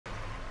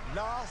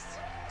Last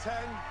 10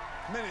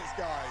 minutes,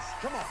 guys.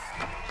 Come on.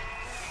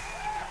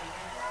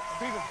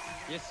 Stephen.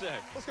 Yes, sir.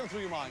 What's going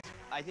through your mind?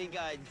 I think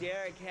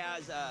Derek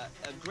has a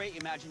great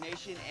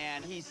imagination,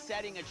 and he's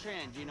setting a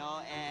trend, you know?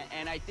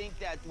 And I think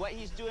that what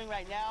he's doing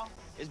right now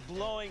is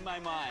blowing my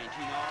mind,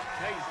 you know?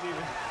 Thanks,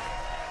 Stephen.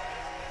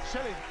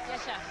 Shelley.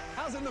 Yes, chef.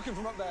 How's it looking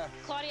from up there?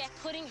 Claudia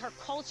putting her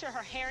culture,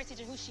 her heritage,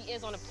 and who she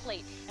is on a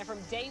plate. And from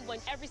day one,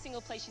 every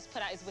single plate she's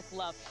put out is with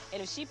love.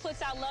 And if she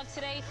puts out love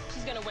today,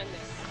 she's gonna win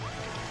this.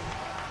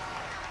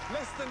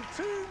 Less than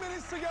 2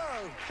 minutes to go.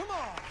 Come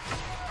on.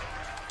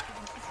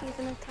 Does he have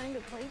enough time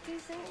to play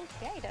these things?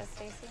 Yeah, he does,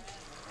 Stacey.